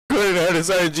Couldn't hurt his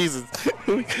RNGsus.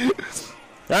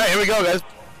 All right, here we go, guys.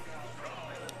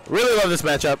 Really love this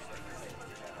matchup.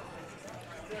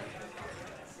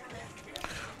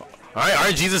 All right,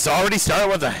 RNGsus already started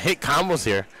with the hit combos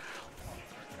here.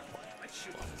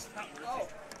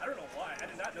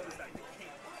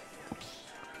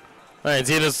 All right,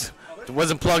 Xen0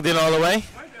 wasn't plugged in all the way.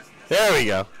 There we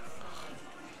go.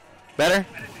 Better?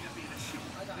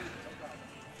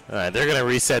 All right, they're going to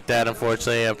reset that,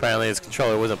 unfortunately. Apparently, his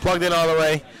controller wasn't plugged in all the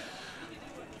way.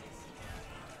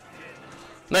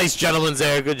 Nice gentleman's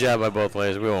there. Good job by both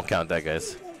players. We won't count that,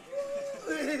 guys.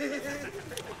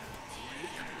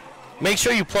 Make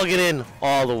sure you plug it in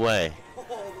all the way.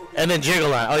 And then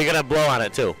jiggle on it. Oh, you're going to blow on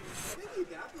it, too.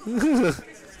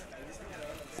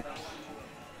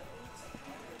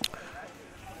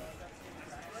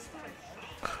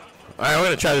 All right, we're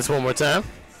going to try this one more time.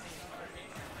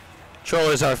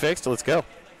 Controllers are fixed. Let's go.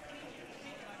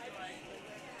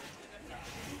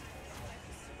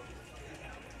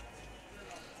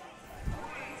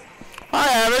 Hi,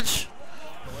 Average.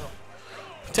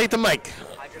 Take the mic.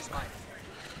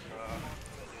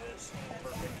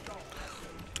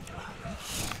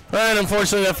 Alright,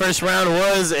 unfortunately that first round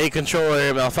was a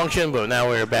controller malfunction, but now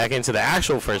we're back into the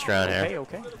actual first round here.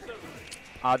 Okay.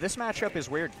 This matchup is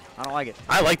weird. I don't like it.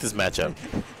 I like this matchup.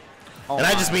 And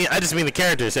I just mean the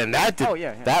characters, and that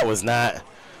that was not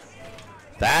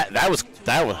that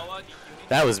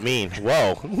was mean.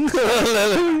 Whoa. I'm not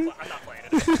playing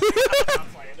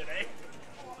today.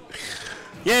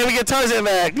 Yeah, we get Tarzan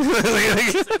back.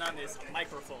 Sitting on this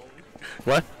microphone.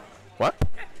 What? What?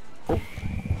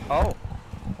 Oh.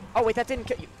 Oh wait, that didn't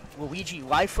kill you. Luigi,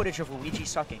 live footage of Luigi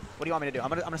sucking. What do you want me to do? I'm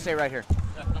gonna stay right here.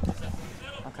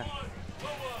 Okay.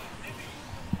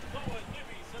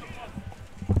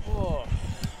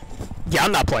 Yeah,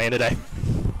 I'm not playing today.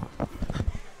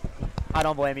 I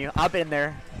don't blame you. I've been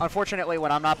there. Unfortunately,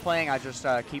 when I'm not playing, I just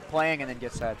keep playing and then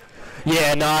get sad.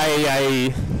 Yeah, no,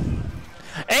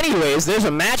 Anyways, there's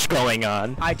a match going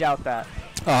on. I doubt that.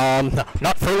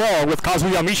 Not for long with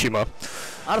Kazuya Mishima.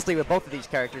 Honestly, with both of these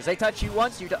characters, they touch you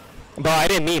once, you don't. But I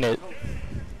didn't mean it.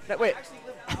 No, wait.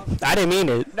 I didn't mean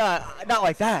it. No, not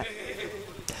like that.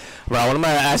 Bro,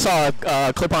 I saw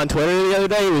a clip on Twitter the other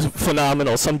day. It was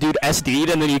phenomenal. Some dude SD'd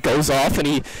and then he goes off and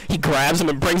he grabs him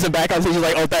and brings him back on stage. He's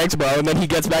like, oh, thanks, bro. And then he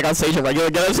gets back on stage and regular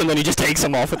goes and then he just takes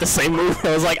him off with the same move.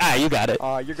 I was like, ah, you got it.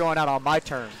 You're going out on my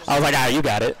terms. I was like, ah, you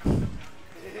got it.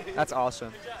 That's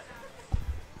awesome.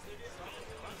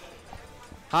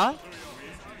 Huh?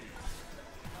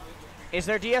 Is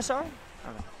there DSR?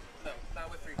 No,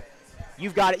 not with 3 bands.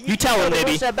 You've got it. You tell him,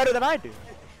 maybe. You said better than I do.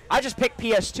 I just picked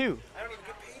PS2. I don't even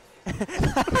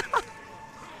get paid.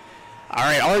 All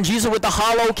right, RNGsus with the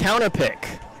hollow counter pick.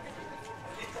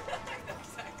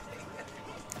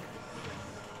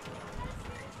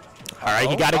 All right,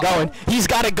 he got it going. He's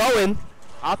got it going.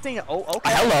 I'll think. Oh, okay.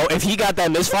 Hello, if he got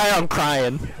that misfire, I'm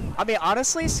crying. I mean,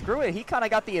 honestly, screw it. He kind of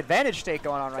got the advantage state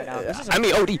going on right now. This is I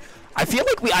mean, OD. I feel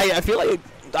like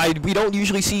we don't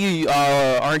usually see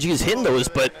RNGsus hitting those,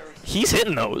 but he's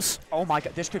hitting those. Oh my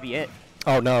god, this could be it.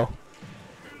 Oh no.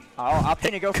 Oh, I'm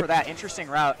gonna go for that interesting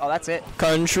route. Oh, that's it.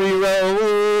 Country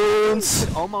roads.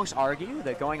 Could almost argue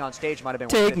that going on stage might have been.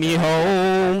 Take me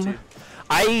home.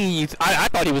 I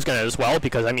thought he was gonna as well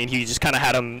because I mean he just kind of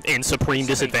had him in supreme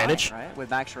disadvantage. Right, with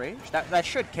max rage, that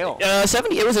should kill.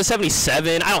 70. It was a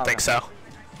 77. I don't think so.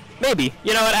 Maybe.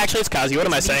 You know what? Actually, it's Kazi. What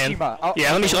am I saying? Oh,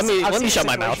 yeah. Let me shut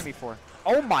my mouth. Before.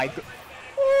 Oh my god.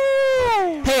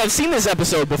 Hey, I've seen this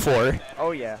episode before.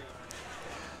 Oh yeah.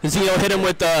 Xen0 hit him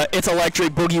with the "It's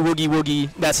electric boogie woogie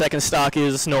woogie." That second stock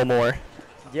is no more.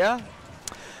 Yeah.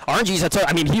 RNGsus,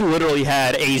 I mean, he literally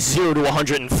had a 0 to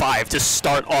 105 to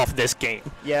start off this game.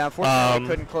 Yeah, unfortunately, he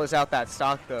couldn't close out that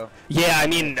stock though. Yeah, I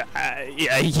mean,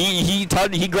 yeah, he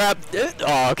grabbed it.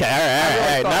 Oh, okay, all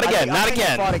right, not again, not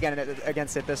again. He fought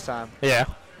against it this time. Yeah.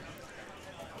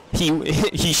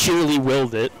 He surely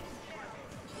willed it.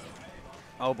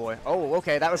 Oh boy. Oh,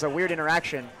 okay, that was a weird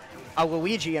interaction, a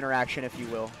Luigi interaction, if you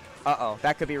will. Uh-oh,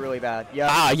 that could be really bad. Yeah.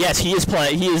 Ah, yes, he is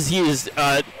playing. He is.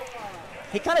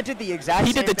 He kind of did the exact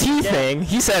same thing. He did the T thing.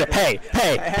 He said, hey,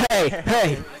 hey, hey,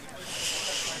 hey.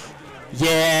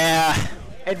 Yeah.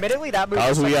 Admittedly, that move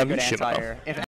was like a good anti-air.